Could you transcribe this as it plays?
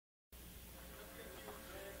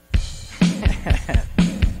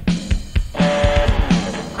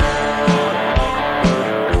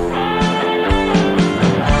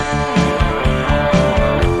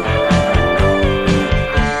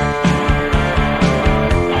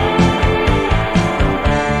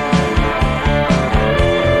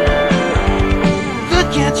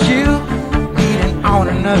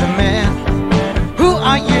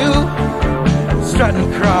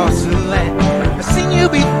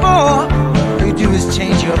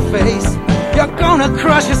gonna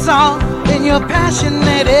crush us all in your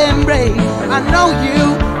passionate embrace. I know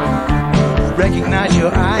you, recognize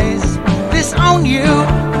your eyes, disown you.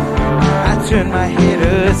 I turn my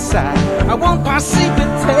head aside, I won't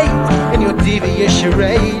precipitate in your devious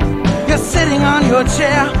charade. You're sitting on your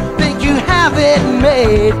chair, think you have it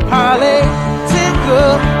made.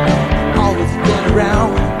 Political, always been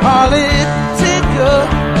around. Political,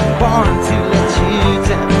 born to let you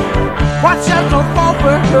down. Watch out, don't fall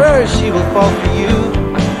for her, she will fall for you.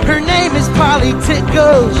 Her name is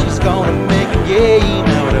Political, she's gonna make a game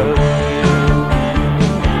out of you.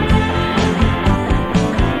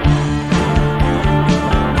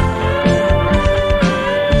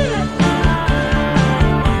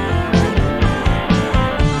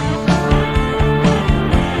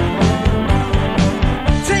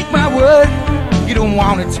 Take my word, you don't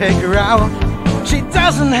wanna take her out. She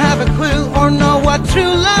doesn't have a clue or know what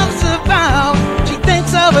true love's about. She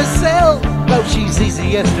thinks of herself, though she's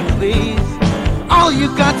easiest to please. All you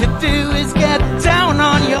got to do is get down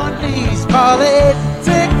on your knees.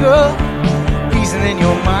 Political, reason in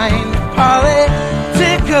your mind.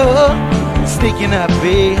 Political, sneaking up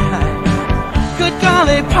behind. Good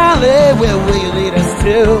golly, Polly, where will you lead us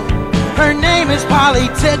to? Her name is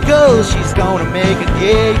Political, she's gonna make a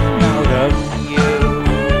game out of you.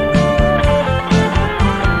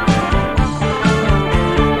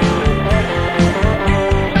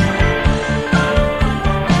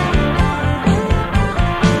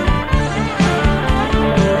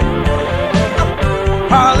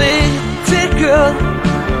 Political,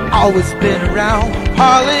 always been around.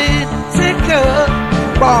 Political,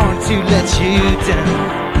 born to let you down.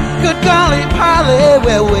 Good golly, Polly,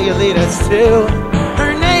 where will you lead us to?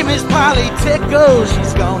 Her name is Political,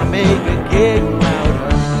 she's gonna make a gig